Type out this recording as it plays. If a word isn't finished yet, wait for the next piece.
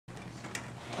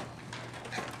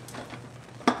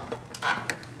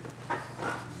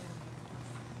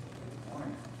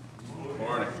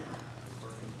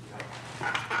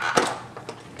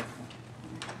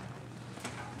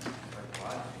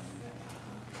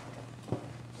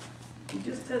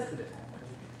You just tested it.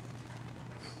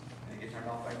 Can it get turned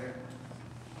off back there?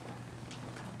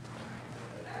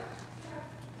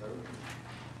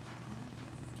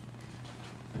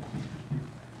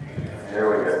 There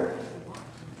we go.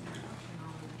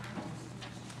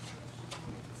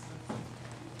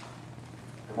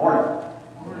 Good morning.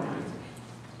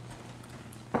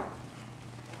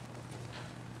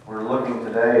 We're looking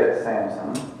today at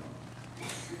Samson.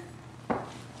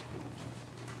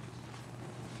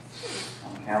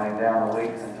 I'm counting down the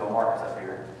weeks until Mark's up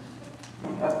here.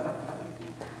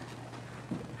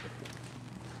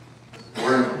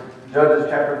 We're in Judges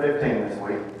chapter 15 this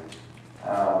week.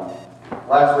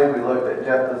 Last week we looked at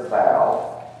Jephthah's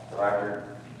vow. So after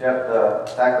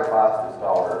Jephthah sacrificed his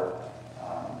daughter,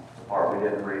 the part we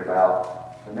didn't read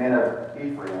about, the men of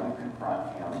Ephraim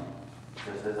confront him,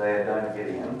 just as they had done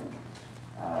Gideon.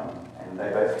 And they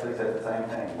basically said the same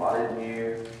thing. Why didn't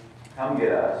you come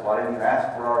get us? Why didn't you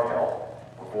ask for our help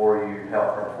before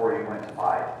you went to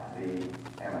fight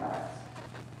the Ammonites?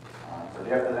 So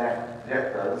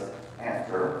Jephthah's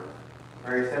answer,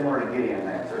 very similar to Gideon's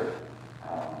answer.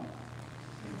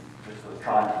 He just was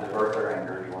trying to divert their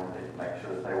anger. He wanted to make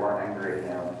sure that they weren't angry at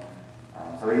him.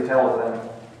 So he tells them,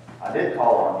 I did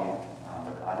call on you,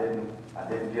 but I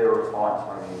didn't get a response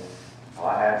from you. So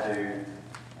I had to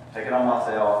take it on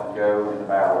myself and go into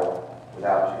battle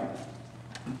without you.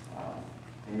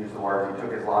 He used the words, he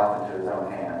took his life into his own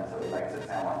hands, so it makes it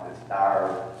sound like this dire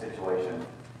situation.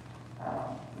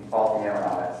 He fought the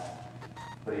Ammonites,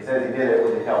 but he says he did it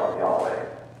with the help of Yahweh.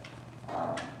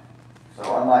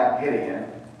 So unlike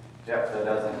Gideon, Jephthah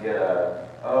doesn't get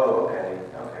okay,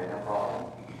 no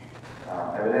problem.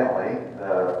 Evidently,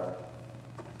 the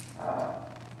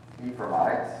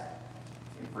Ephraimites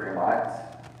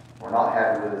were not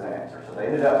happy with his answer. So they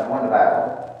ended up won the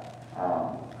battle.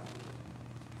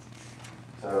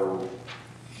 So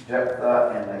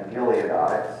Jephthah and the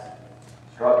Gileadites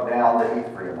struck down the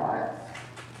Ephraimites.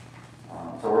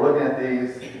 So we're looking at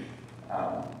these.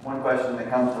 One question that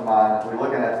comes to mind, we're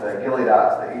looking at the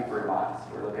Gileadites, the Ephraimites.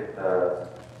 We look at the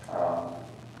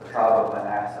tribe of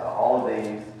Manasseh. All of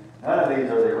these, none of these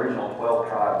are the original 12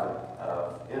 tribes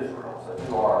of Israel. So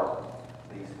who are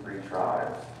these three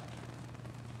tribes?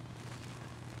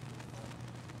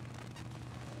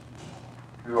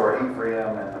 Who are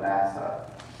Ephraim and Manasseh?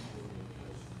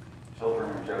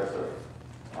 Children of Joseph.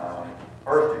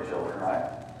 First two children, right?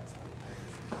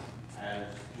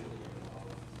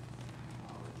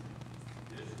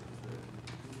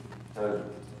 So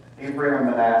Ephraim and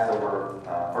Manasseh were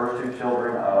first two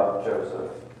children of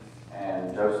Joseph,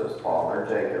 and Joseph's father,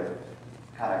 Jacob,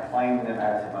 kind of claimed them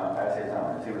as his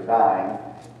own. As he was dying,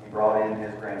 he brought in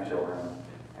his grandchildren,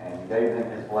 and he gave them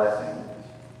his blessing,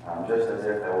 just as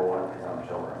if they were one of his own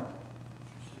children.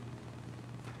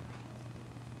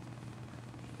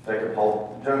 Jacob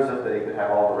told Joseph that he could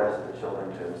have all the rest of the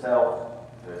children to himself,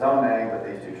 to his own name, but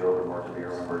these two children were to be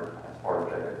remembered as part of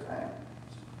Jacob's name,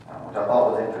 which I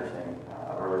thought was interesting.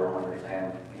 I really don't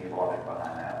understand the logic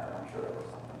behind that, but I'm sure there was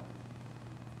something.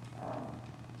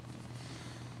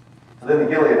 So then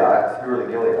the Gileadites, who are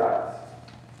the Gileadites?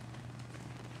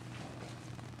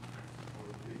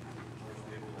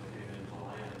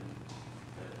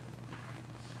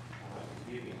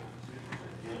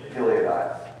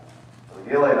 Gileadites. So the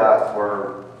Gileadites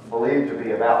were believed to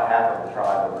be about half of the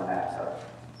tribe of Manasseh.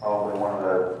 Probably one of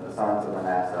the sons of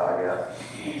Manasseh, I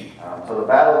guess. So the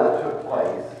battle that took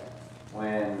place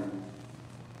when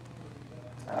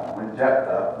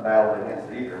Jephthah battled against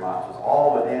the Ephraimites was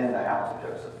all within the house of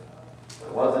Joseph. So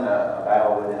it wasn't a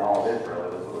battle within all of Israel.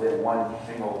 It was within one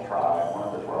single tribe, one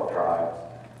of the 12 tribes,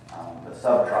 the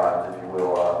sub-tribes, if you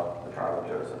will, of the tribe of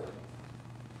Joseph.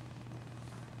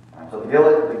 So the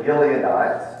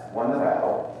Gileadites won the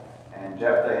battle, and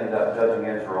Jephthah ended up judging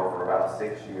Israel for about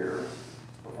 6 years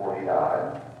before he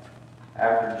died.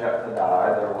 After Jephthah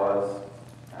died,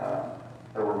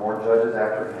 there were more judges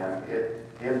after him.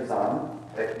 His son,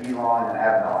 Elon and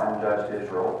Abnon, judged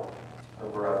Israel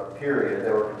over a period.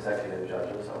 They were consecutive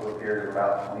judges over a period of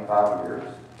about 25 years.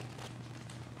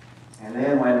 And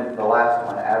then when the last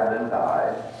one, Abdon,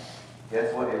 died,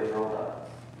 guess what Israel does?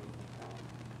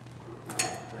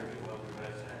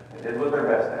 They did what their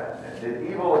best at. They did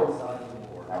evil in the sight of the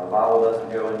Lord. Now the Bible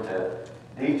doesn't go into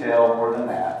detail more than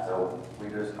that, so we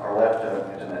just are left to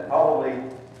mention that probably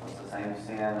was the same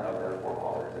sin of their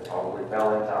forefathers. They probably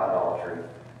fell into idolatry.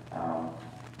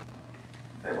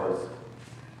 It was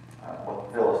what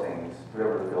the Philistines,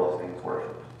 whoever the Philistines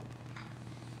worshipped.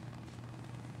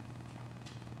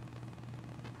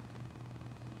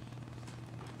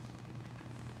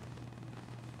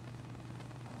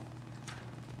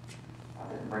 I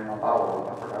didn't bring my Bible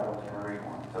up. I forgot I was going to read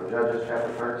one. So Judges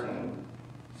chapter 13,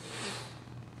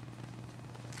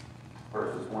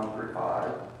 verses 1 through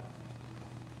 5.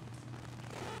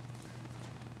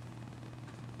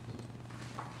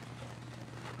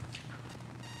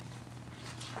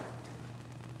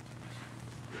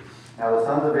 Now the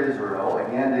sons of Israel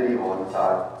again did evil in the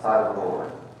sight of the Lord,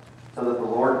 so that the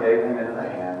Lord gave them into the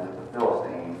hands of the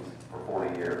Philistines for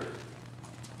 40 years.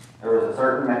 There was a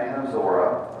certain man of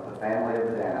Zorah, of the family of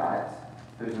the Danites,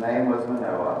 whose name was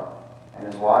Manoah, and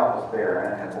his wife was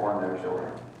barren and had borne no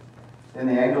children. Then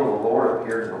the angel of the Lord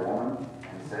appeared to the woman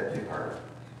and said to her,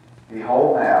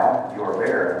 Behold, now you are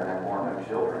barren and have borne no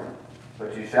children,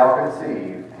 but you shall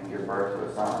conceive and give birth to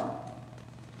a son.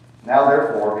 Now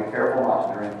therefore be careful not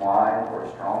to drink wine or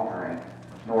strong drink,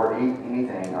 nor eat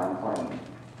anything unclean.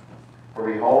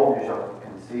 For behold, you shall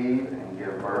conceive and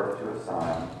give birth to a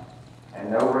son, and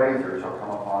no razor shall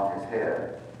come upon his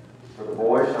head, for the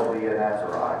boy shall be a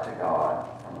Nazarite to God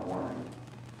from the womb.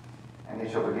 And he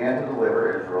shall begin to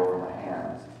deliver Israel from the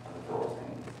hands of the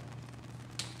Philistines.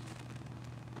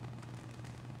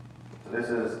 So this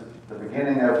is the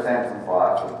beginning of Samson's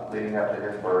life, leading up to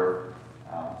his birth.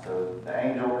 So the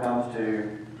angel comes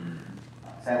to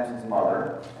Samson's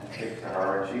mother and speaks to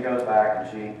her, and she goes back and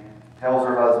she tells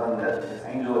her husband that this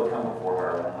angel had come before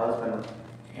her, and the husband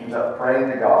ends up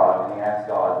praying to God, and he asks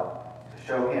God to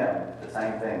show him the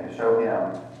same thing, to show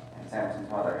him and Samson's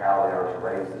mother how they are to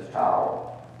raise this child.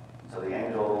 So the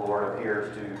angel of the Lord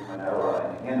appears to Manoah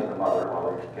and again to the mother while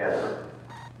they're together,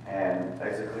 and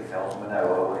basically tells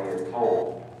Manoah what he had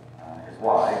told his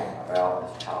wife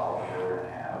about this child that they were going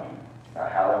to have,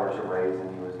 about how they were to raise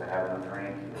him. He was to have no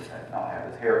drink, he was to not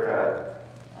have his hair cut.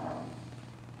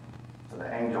 So the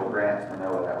angel grants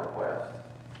Manoah that request.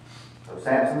 So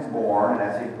Samson's born, and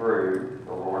as he grew,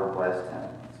 the Lord blessed him.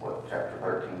 That's what chapter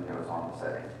 13 goes on to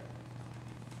say.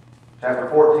 Chapter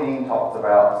 14 talks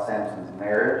about Samson's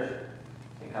marriage.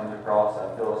 He comes across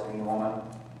a Philistine woman,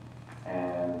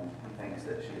 and he thinks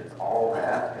that she is all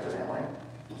that, evidently.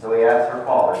 So he asks her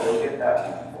father, go get that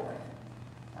woman for me.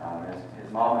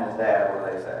 His mom and his dad, what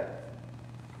do they say?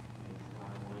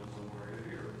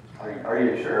 Are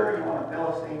you sure you want a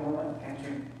Philistine woman? Can't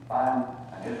you find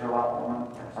an Israelite woman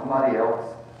or somebody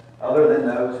else other than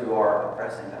those who are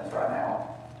oppressing us right now?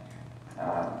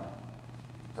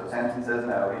 So Samson says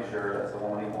no, he's sure that's the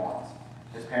woman he wants.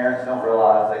 His parents don't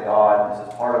realize that this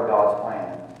is part of God's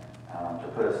plan to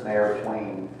put a snare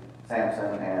between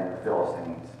Samson and the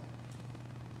Philistines.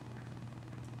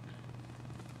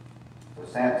 So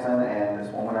Samson and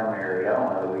this woman are married. I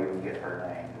don't know that we even get her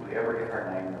name. Do we ever get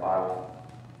her name in the Bible?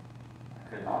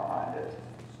 I could not find it.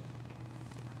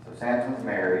 So Samson's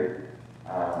married.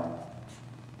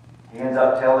 He ends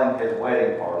up telling his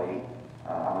wedding party,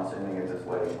 I'm assuming it's his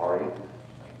wedding party,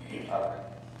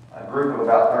 a group of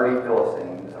about 30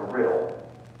 Philistines, a riddle.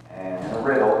 And in the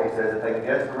riddle, he says that they can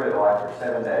guess the riddle after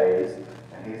 7 days,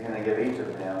 and he's going to give each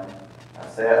of them a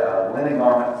set of linen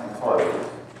garments and clothes.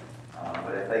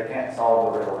 But if they can't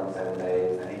solve the riddle in 7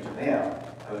 days, then each of them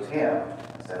owes him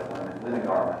a set of linen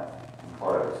garment and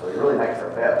clothes. So he really makes a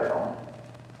bet with them.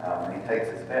 And he takes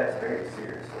his bets very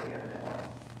seriously, evidently.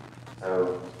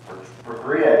 So for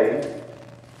 3 days,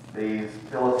 these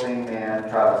Philistine men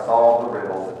try to solve the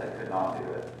riddle, but they could not do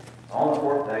it. So on the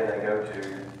 4th day, they go to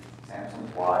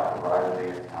Samson's wife, the bride to be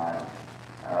at the time.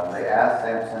 They ask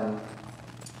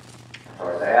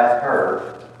her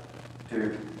to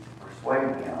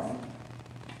persuade him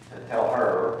to tell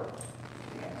her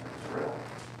the answer to the riddle.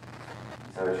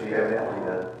 So she evidently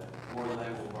does. Or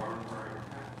they will burn her in her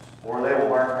house. Or they will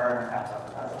burn her in her house.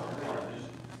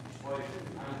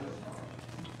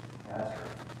 Yeah, that's true.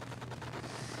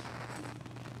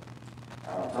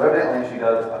 So evidently she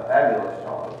does a fabulous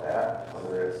job of that,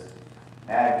 whether it's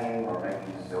nagging or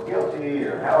making him feel guilty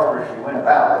or however she went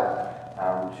about it.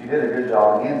 She did a good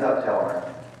job, and he ends up telling her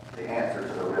the answer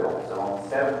to the riddle. So on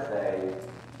the 7th day,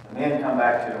 the men come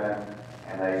back to him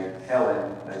and they tell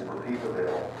him, they repeat the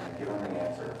riddle and give him the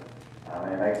answer.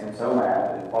 And it makes him so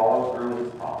mad that he follows through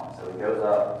with his promise. So he goes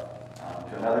up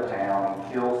to another town,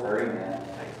 he kills 30 men,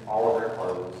 takes all of their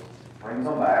clothes, brings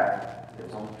them back,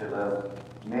 gives them to the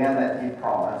men that he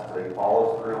promised, so he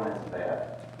follows through on his bet.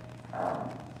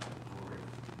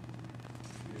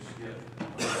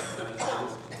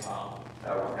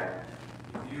 Oh, okay.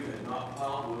 If you had not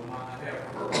followed my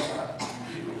effort,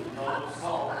 you would not have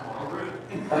solved my riddle.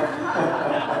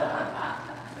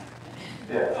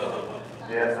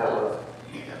 Yes, that was.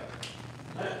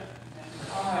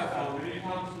 I have found many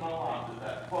times in my life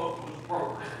that quote was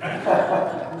appropriate.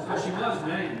 So she was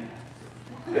named.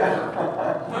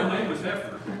 Yeah. My name was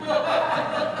Heifer.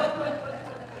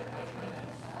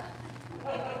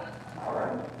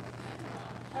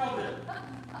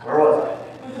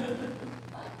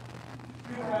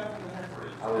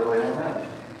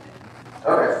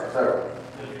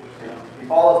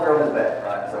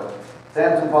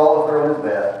 his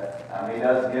bed. He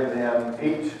does give them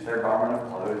each their garment of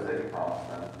clothes that he promised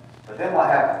them. But then what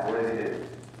happens? What does he do?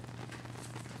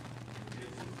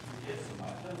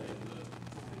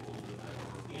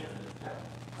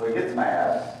 So he gets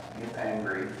mad, he gets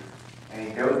angry, and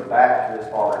he goes back to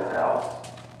his father's house,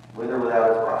 with or without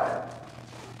his bride.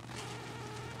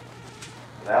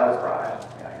 Without his bride.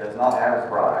 Yeah, he does not have his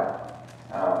bride.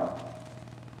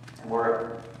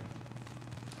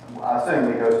 I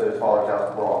assume he goes to his father's house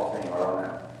to blow off steam, I don't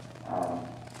know.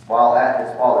 While at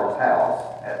his father's house,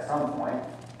 at some point,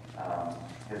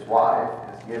 his wife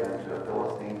is given to a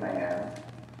Philistine man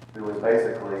who was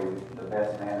basically the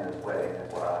best man in his wedding,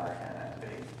 is what I understand that to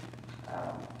be.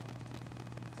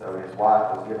 So his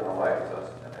wife was given away. So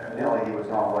evidently he was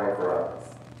gone away for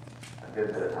a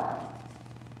good bit of time.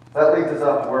 So that leads us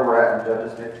up to where we're at in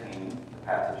Judges 15, the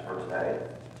passage for today.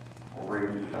 We'll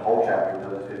read the whole chapter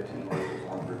of Judges 15, verses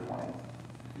 1 through 20.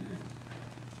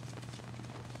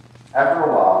 After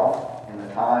a while, in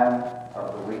the time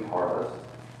of the wheat harvest,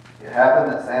 it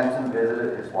happened that Samson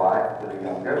visited his wife with a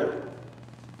young goat.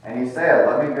 And he said,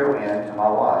 "Let me go in to my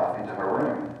wife, into her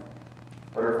room."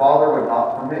 But her father would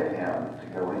not permit him to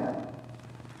go in.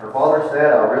 Her father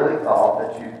said, "I really thought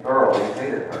that you thoroughly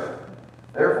hated her.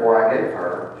 Therefore I gave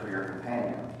her to your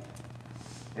companion.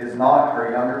 Is not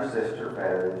her younger sister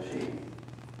better than she?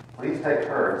 Please take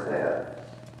her instead."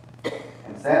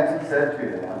 And Samson said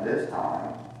to them, "This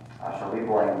time I shall be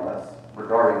blameless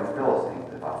regarding the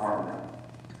Philistines if I harm them."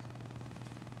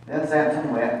 Then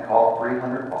Samson went and caught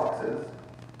 300 foxes,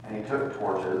 and he took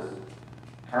torches,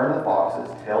 turned the foxes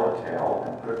tail to tail,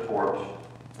 and put a torch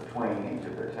between each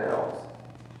of their tails.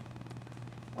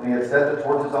 When he had set the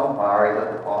torches on fire, he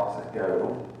let the foxes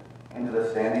go into the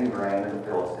standing grain of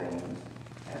the Philistines,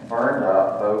 and burned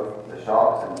up both the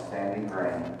shocks and the standing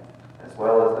grain, as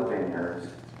well as the vineyards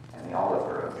and the olive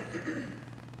groves.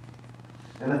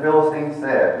 Then the Philistines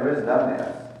said, "Who has done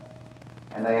this?"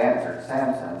 And they answered,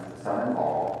 "Samson, the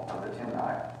son-in-law of the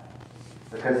Timnite,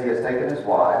 because he has taken his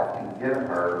wife and given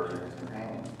her to his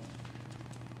companion."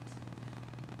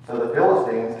 So the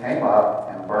Philistines came up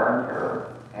and burned her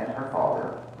and her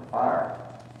father with fire.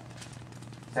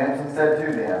 Samson said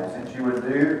to them, "Since you would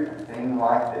do a thing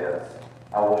like this,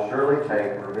 I will surely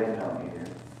take revenge on you,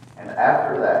 and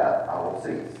after that I will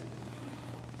cease."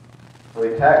 So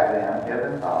he attacked them hip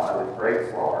and thigh with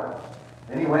great slaughter.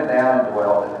 Then he went down and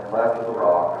dwelt in the cleft of the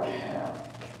rock of the camp.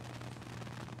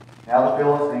 Now the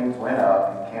Philistines went up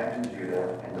and camped in Judah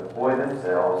and deployed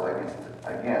themselves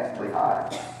against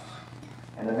Lehi.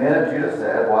 And the men of Judah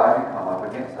said, "Why have you come up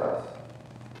against us?"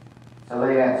 So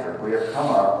they answered, "We have come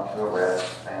up to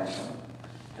arrest Samson,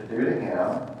 to do to him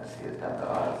as he has done to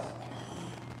us."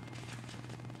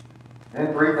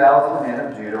 Then 3,000 men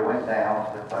of Judah went down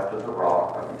to the cleft of the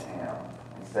rock of the camp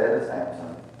and said to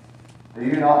Samson, "Do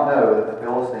you not know that the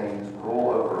Philistines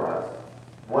rule over us?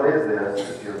 What is this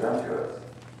that you have done to us?"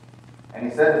 And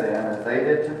he said to them, "As they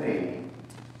did to me,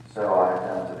 so I have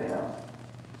done to them."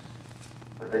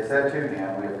 But they said to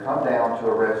him, "We have come down to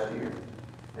arrest you,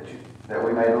 that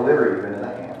we may deliver you into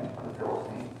the hand of the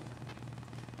Philistines."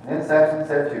 And then Samson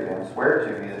said to them, "Swear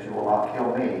to me that you will not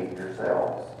kill me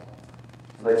yourselves."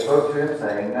 So they spoke to him,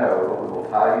 saying, "No, but we will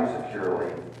tie you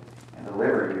securely and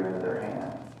deliver you into their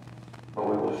hand. But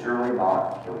we will surely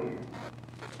not kill you."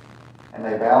 And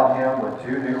they bound him with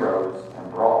 2 new ropes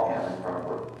and brought him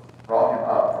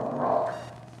up from the rock.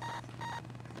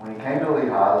 When he came to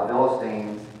Lehi, the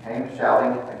Philistines came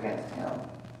shouting against him.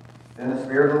 Then the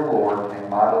Spirit of the Lord came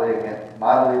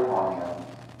mightily upon him,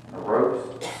 and the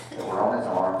ropes that were on his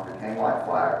arms became like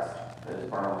flax that is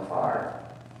burned with fire,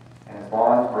 and his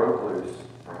bonds broke loose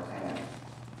from his hands.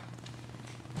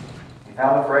 He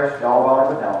found a fresh jawbone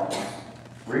of a donkey,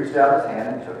 reached out his hand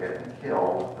and took it, and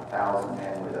killed 1,000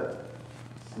 men with it.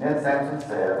 And then Samson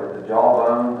said, "With the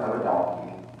jawbone of a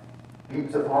donkey,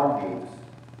 heaps upon heaps,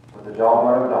 with the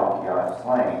jawbone of a donkey I have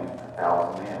slain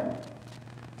 1,000 men."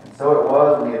 And so it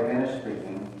was, when he had finished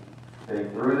speaking, that he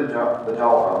threw the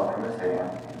jawbone from his hand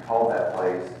and called that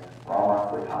place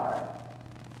Ramath Lehi.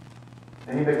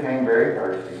 Then he became very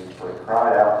thirsty, so he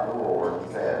cried out to the Lord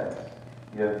and said,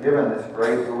 "You have given this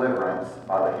great deliverance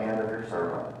by the hand of your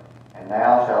servant, and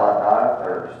now shall I die of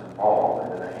thirst and fall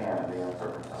into the hand of the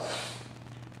uncircumcised."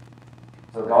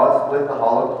 So God split the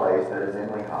hollow place that is in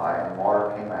Lehi, and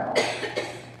water came out,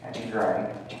 and he drank,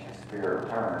 and his spirit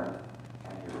returned,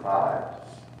 and he revived.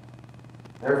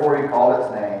 Therefore he called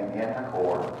its name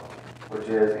En-Hakkore, which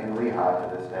is in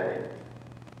Lehi to this day.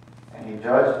 And he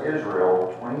judged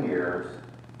Israel 20 years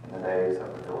in the days of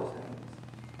the Philistines.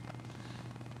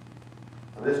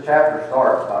 So this chapter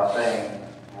starts by saying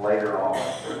later on,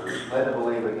 we're led to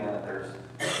believe again that there's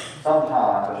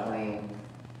sometime between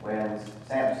when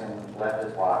Samson left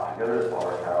his wife to go to his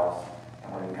father's house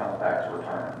and when he comes back to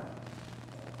return.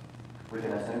 We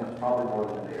can assume it's probably more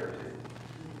than a day or two.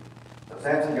 So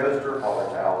Samson goes to her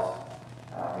father's house.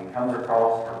 He comes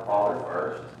across her father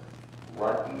first.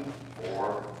 Lucky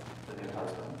for the new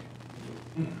husband.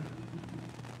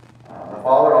 The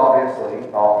father obviously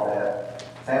thought that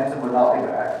Samson would not be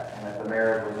back and that the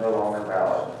marriage was no longer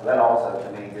valid. So that also,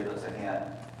 to me, gives us a hint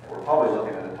that we're probably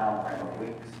looking at a time frame of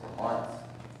weeks or months,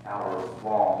 however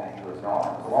long that he was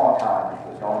gone. It was a long time that he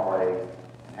was gone away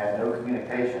and had no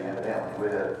communication, evidently,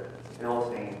 with the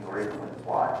Philistines or even with his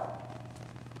wife.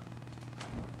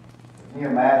 Can you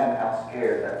imagine how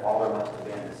scared that father must have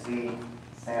been to see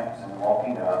Samson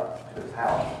walking up to his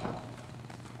house?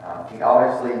 He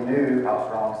obviously knew how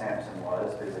strong Samson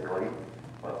was physically,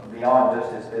 but beyond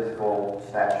just his physical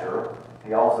stature,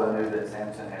 he also knew that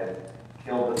Samson had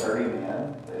killed the 30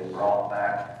 men that he brought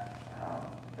back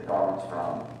the garments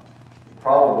from. He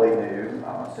probably knew,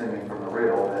 I'm assuming from the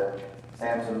riddle, that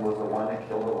Samson was the one that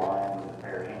killed the lion with the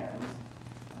bare hands.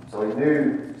 So he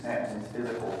knew Samson's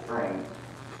physical strength,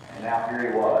 and now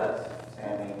here he was,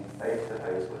 standing face to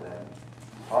face with him,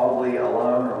 probably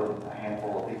alone or with a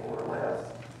handful of people or less,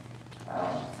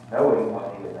 knowing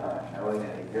what he had done, knowing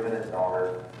that he'd given his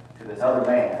daughter to this other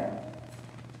man.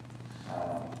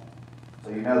 So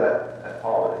you know that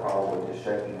father is probably just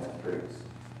shaking in his boots.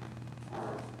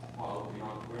 Well,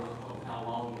 we're not told how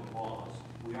long it was.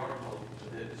 We are told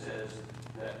that it says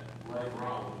that later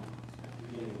on, at the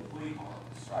beginning of wheat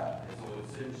harvest. Right. And so it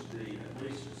seems to be at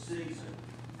least a season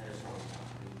as far as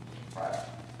time. Right.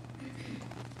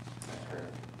 That's true.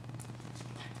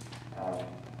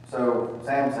 So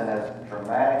Samson, as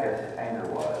dramatic as his anger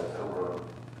was over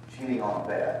cheating on a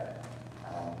bet,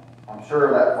 I'm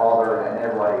sure that father and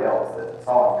everybody else that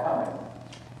saw him coming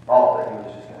thought that he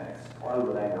was just going to explode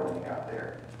with anger when he got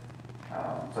there.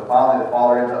 So finally the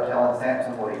father ends up telling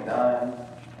Samson what he'd done,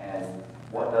 and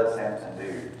what does Samson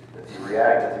do? Does he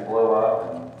react? Does he blow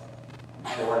up and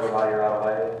kill everybody right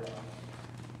away?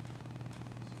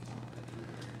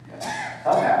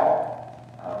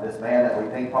 Somehow, this man that we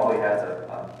think probably has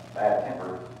a bad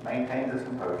temper maintains his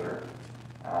composure,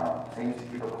 seems to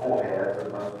keep a cool head for the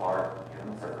most part,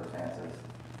 given the circumstances.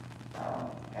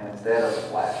 And instead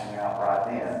of lashing out right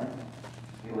then,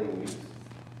 he leaves.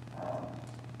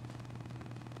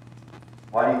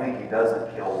 Why do you think he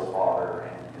doesn't kill the father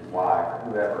and his wife or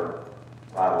whoever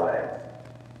right away,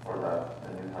 or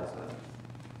the new husband?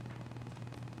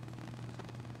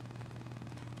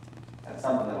 That's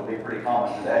something that would be pretty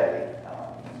common today.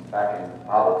 Back in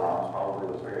Bible times, probably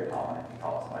was very common if you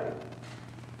caught somebody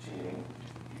cheating.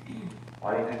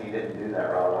 Why do you think he didn't do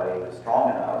that right away? He was strong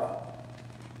enough.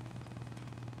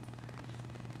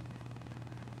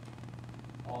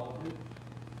 All of it.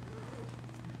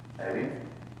 Maybe.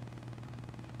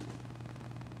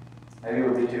 Maybe it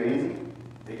would be too easy,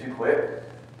 be too quick.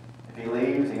 If he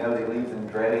leaves, he knows he leaves in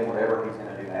dreading whatever he's going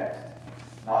to do next.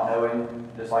 Not knowing,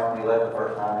 just like when he left the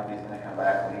first time, if he's going to come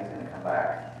back, when he's going to come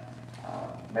back.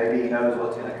 Maybe he knows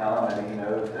what's going to come. Maybe he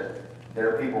knows that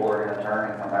their people are going to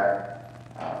turn and come back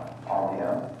on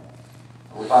him.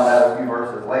 We find out a few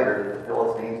verses later that the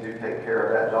Philistines do take care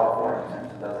of that job for him.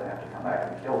 Samson doesn't have to come back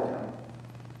and kill him.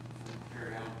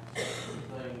 Carry out the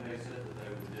thing they said that they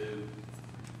would do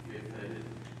if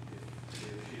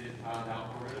she didn't find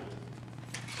out the riddle.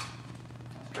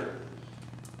 That's true.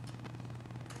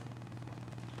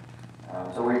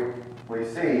 So we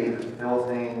see that the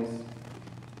Philistines,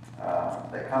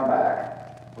 they come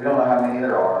back. We don't know how many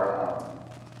there are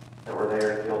that were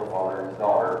there to kill the father and his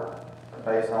daughter. But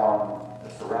based on the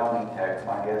surrounding text,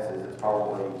 my guess is it's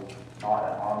probably not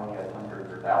an army of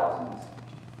hundreds or thousands.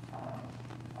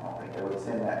 I don't think they would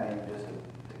send that many just to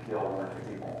kill one or two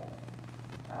people.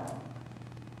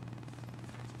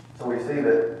 So we see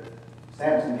that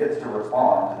Samson gets to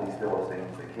respond to these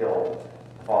Philistines that killed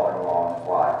the father-in-law and his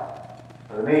wife.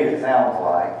 So to me, it sounds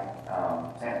like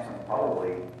Samson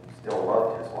probably still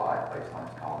loved his wife based on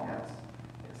his comments.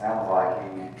 It sounds like he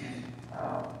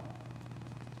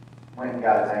went and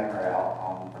got his anger out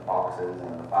on the foxes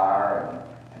and the fire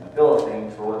and the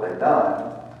Philistines for what they've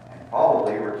done, and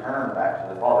probably returned back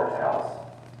to the father's house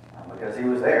because he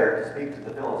was there to speak to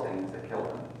the Philistines that killed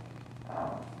him.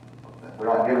 We're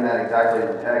not given that exactly in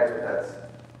the text, but that's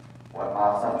what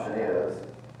my assumption is.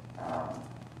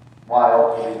 Why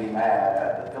else would he be mad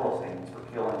at the Philistines for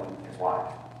killing his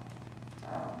wife?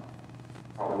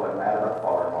 Probably wasn't mad about the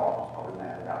father-in-law, was probably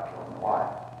mad about killing the wife.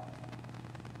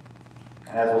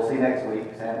 And as we'll see next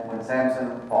week, when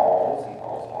Samson falls, he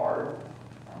falls hard.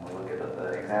 We look at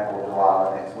the example of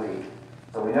Delilah next week.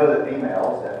 So we know that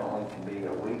females definitely can can be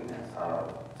a weakness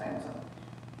of Samson.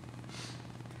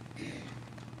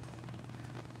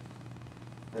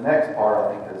 The next part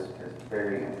I think is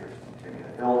very interesting to me.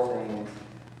 The Philistines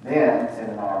then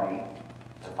send an army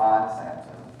to find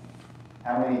Samson.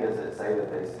 How many does it say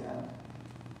that they send?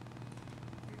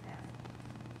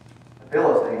 The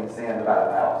Philistines send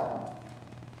about 1,000.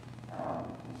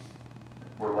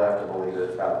 We're left to believe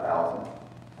it's about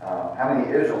 1,000. How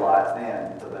many Israelites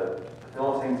then? So the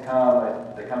Philistines come,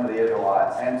 they come to the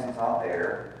Israelites, Samson's not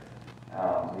there.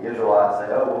 The Israelites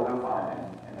say, oh, we'll go find him.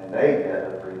 And then they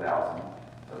get the 3,000.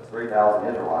 So it's 3,000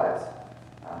 Israelites.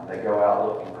 They go out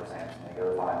looking for Samson. They go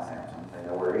to find Samson. They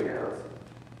know where he is.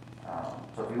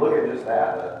 So if you look at just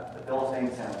that, the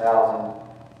Philistines send 1,000.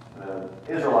 The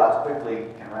Israelites quickly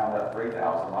can round up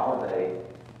 3,000. Why would they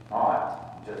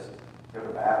not just go to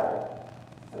battle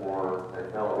for their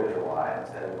fellow Israelite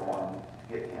instead of going to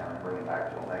get him and bring him back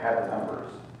to them? They have the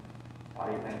numbers. Why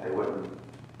do you think they wouldn't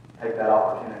take that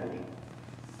opportunity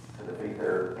to defeat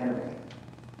their enemy?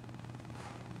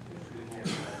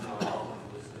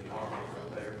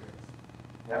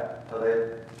 Yep. So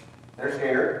they're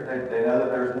scared. They know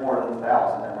that there's more than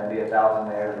 1,000. There may be 1,000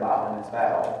 there that might win this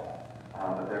battle.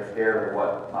 But they're scared of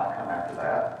what might come after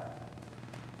that.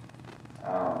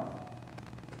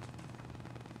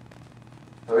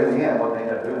 So in the end, what they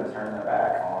end up doing is turning their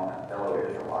back on a fellow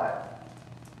Israelite.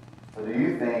 So do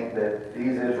you think that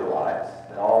these Israelites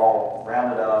that all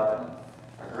rounded up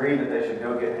and agreed that they should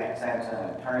go get Samson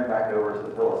and turn him back over to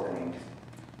the Philistines,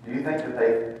 do you think that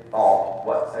they thought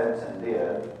what Samson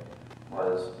did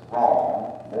was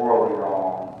wrong, morally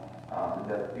wrong?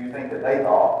 Do you think that they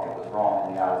thought it was wrong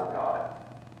in the eyes of God?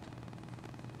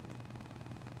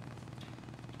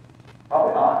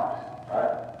 Probably not,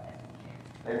 right?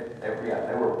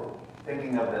 They were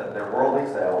thinking of their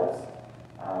worldly selves.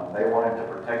 They wanted to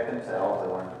protect themselves.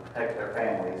 They wanted to protect their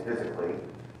families physically.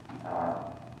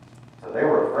 So they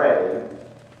were afraid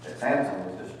that Samson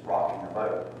was just rocking the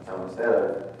boat. So instead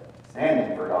of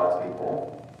standing for God's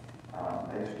people,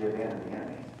 they just give in to the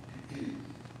enemy.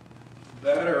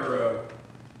 That or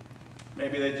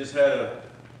maybe they just had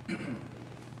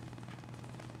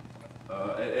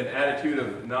an attitude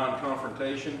of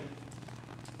non-confrontation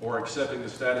or accepting the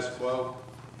status quo.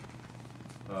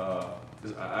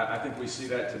 'Cause I think we see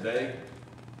that today.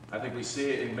 I think we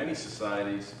see it in many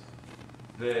societies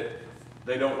that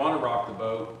they don't want to rock the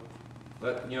boat.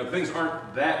 But, things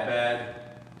aren't that bad,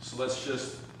 so let's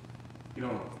just,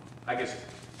 I guess,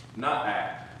 not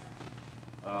act.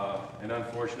 And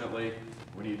unfortunately,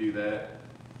 when you do that,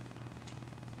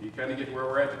 you kind of get where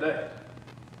we're at today.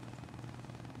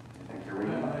 I think you're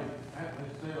reading that.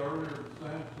 They said earlier,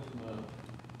 Samson,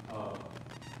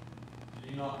 do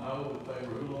you not know that they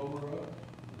rule over us?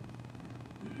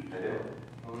 They do.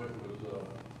 Oh, it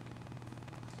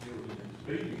was an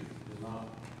expedient to not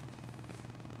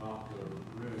to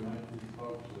really make these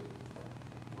folks that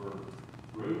were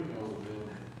ruling over them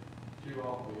chew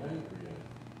off the angry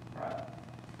at. Right.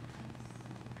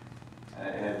 And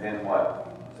it had been, what,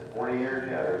 was it 40 years?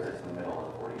 Yeah, it was in the middle of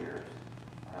the 40 years.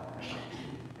 I don't remember.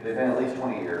 It had been at least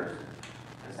 20 years.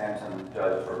 Samson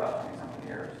judged for about 20-something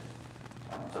years.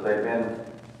 So they've been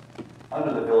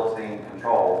under the Philistine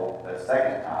control the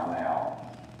second time now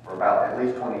for about at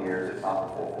least 20 years. It's not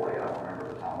the full 40. I don't remember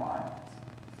the timeline.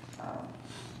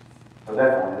 So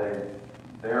definitely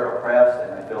they're oppressed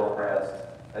and they feel oppressed.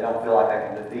 They don't feel like they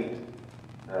can defeat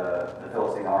the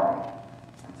Philistine army.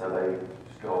 And so they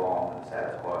just go along with the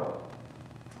status quo.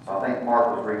 So I think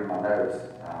Mark was reading my notes.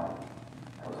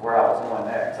 That was where I was going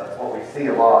next. That's what we see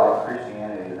a lot in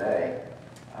Christianity today.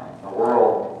 The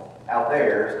world out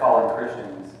there is calling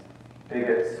Christians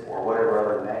bigots or whatever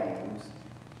other names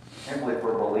simply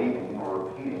for believing or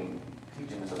repeating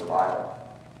teachings of the Bible.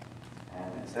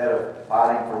 And instead of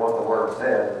fighting for what the Word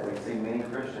says, we see many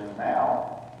Christians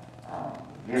now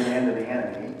giving in to the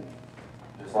enemy,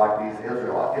 just like these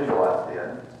Israelites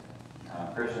did.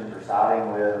 Christians are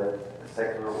siding with the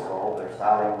secular world. They're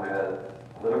siding with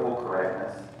political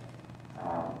correctness.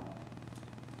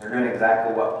 They're doing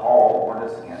exactly what Paul warned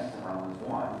us against in Romans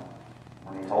 1,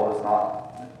 when he told us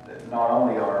not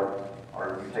only are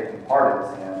you taking part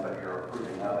in sin, but you're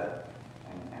approving of it,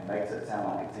 and makes it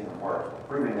sound like it's even worse.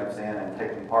 Approving of sin and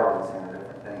taking part in sin are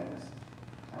different things.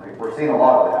 And we're seeing a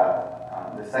lot of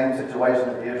that. The same situation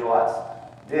that the Israelites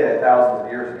did thousands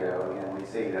of years ago, again, we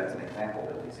see that's an example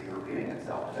that we see repeating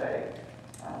itself today,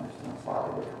 just in a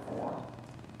slightly different form.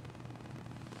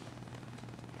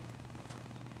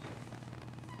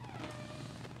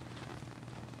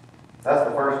 That's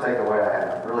the first takeaway I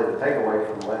have. Really, the takeaway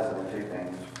from the lesson are two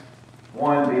things.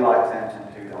 One, be like Samson.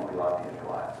 Two, don't be like the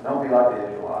Israelites. So don't be like the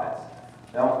Israelites.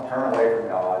 Don't turn away from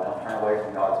God, don't turn away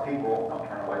from God's people, don't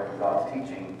turn away from God's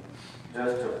teaching,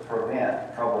 just to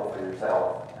prevent trouble for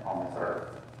yourself on this earth.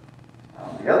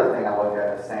 The other thing I look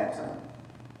at is Samson.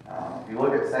 If you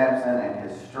look at Samson and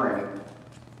his strength,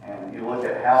 and you look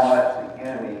at how much the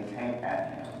enemy came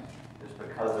at him just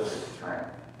because of his strength.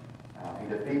 He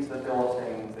defeats the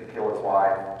Philistines that kill his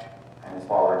wife and his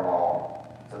father-in-law.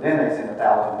 So then they send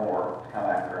 1,000 more to come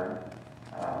after him.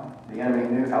 The enemy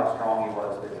knew how strong he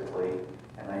was physically,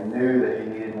 and they knew that he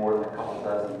needed more than a couple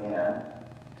dozen men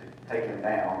to take him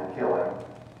down, to kill him.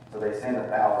 So they send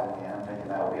 1,000 men, thinking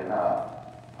that'll be enough.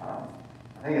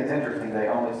 I think it's interesting they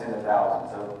only send 1,000.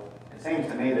 So it seems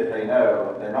to me that they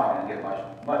know they're not going to get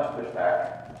much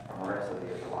pushback from the rest of the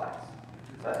Israelites.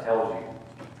 So that tells you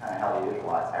kind of how the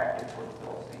Israelites acted toward the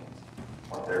Philistines,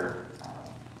 what their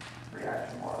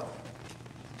reaction was.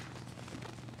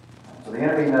 So the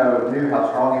enemy knew how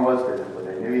strong he was physically.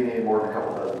 They knew he needed more than a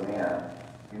couple dozen men.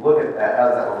 If you look at that, how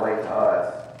does that relate to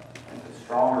us? And the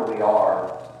stronger we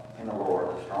are in the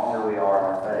Lord, the stronger we are in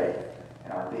our faith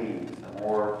and our deeds, the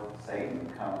more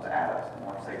Satan comes at us, the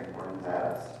more Satan brings at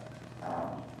us.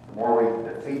 The more we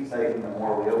defeat Satan, the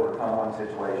more we overcome one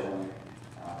situation,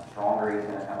 the stronger he's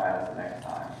going to come at us the next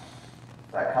time.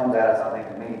 That comes at us, I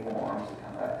think, in many forms.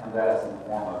 It comes at us in the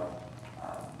form of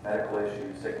medical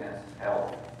issues, sickness,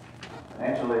 health,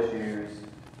 financial issues. It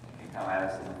can come at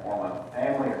us in the form of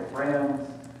family or friends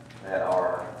that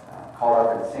are caught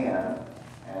up in sin,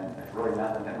 and there's really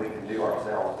nothing that we can do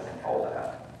ourselves to control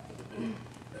that.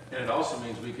 And it also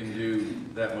means we can do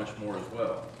that much more as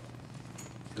well,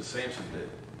 because Samson did.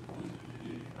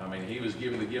 I mean, he was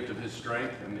given the gift of his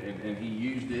strength, and he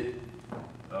used it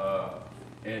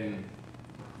and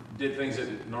did things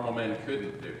that normal men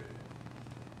couldn't do.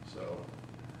 So.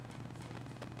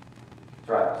 That's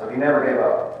right. So he never gave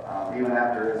up, even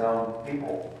after his own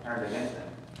people turned against him.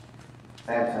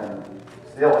 Samson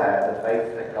still had the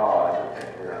faith that God would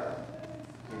take care of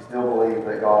him. He still believed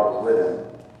that God was with him.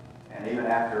 And even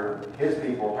after his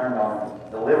people turned on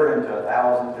him, delivered him to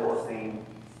 1,000 Philistine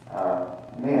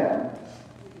men,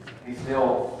 he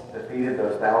still defeated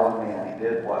those 1,000 men. He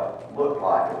did what looked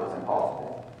like it was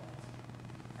impossible.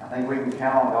 I think we can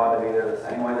count on God to be there the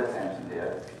same way that Samson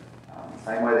did. The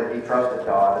same way that he trusted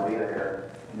God to be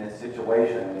there in this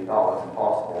situation that he thought was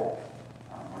impossible.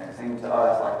 When it seems to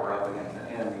us like we're up against an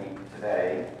enemy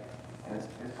today, and it's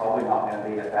probably not going to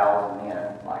be 1,000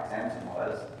 men like Samson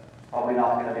was. Probably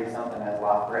not going to be something as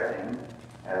life-threatening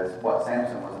as what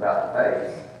Samson was about to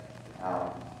face.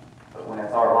 But when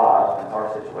it's our lives, when it's our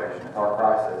situation, it's our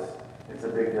crisis, it's a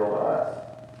big deal to us.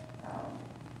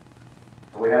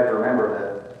 So we have to remember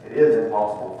that it is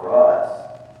impossible for us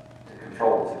to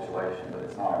control the situation, but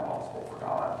it's not impossible for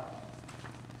God.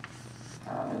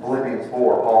 In Philippians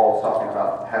 4, Paul's talking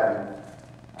about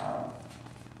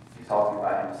he's talking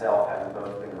about himself having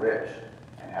both been rich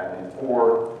and having been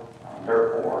poor,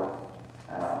 dirt poor.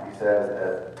 He says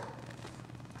that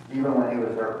even when he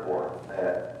was dirt poor,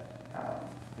 that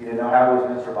he didn't know how he was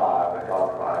going to survive, but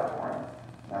God provided for him.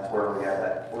 And that's where we have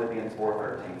that Philippians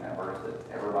 4:13, that verse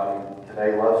that everybody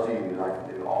today loves to use. I can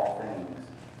do all things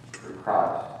through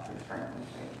Christ who strengthens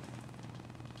me.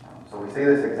 So we see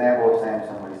this example of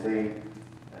Samson. We see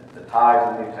the ties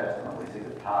of the New Testament. We see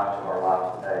the ties of our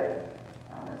lives today.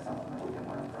 It's something that we can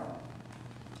learn from.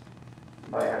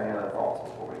 Anybody have any other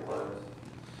thoughts before we close?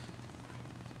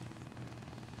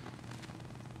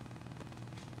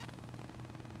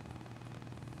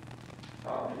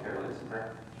 Would you care to listen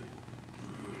there?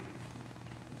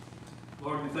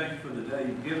 Lord, we thank you for the day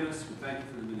you've given us. We thank you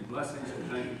for the many blessings. We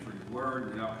thank you for your word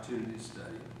and the opportunity to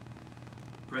study.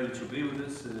 Pray that you'll be with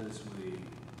us as we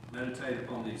meditate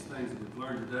upon these things that we've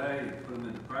learned today and put them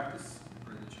into practice.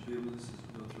 Pray that you'll be with us as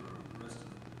we go through the rest of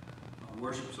our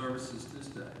worship services this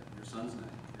day. In your Son's name.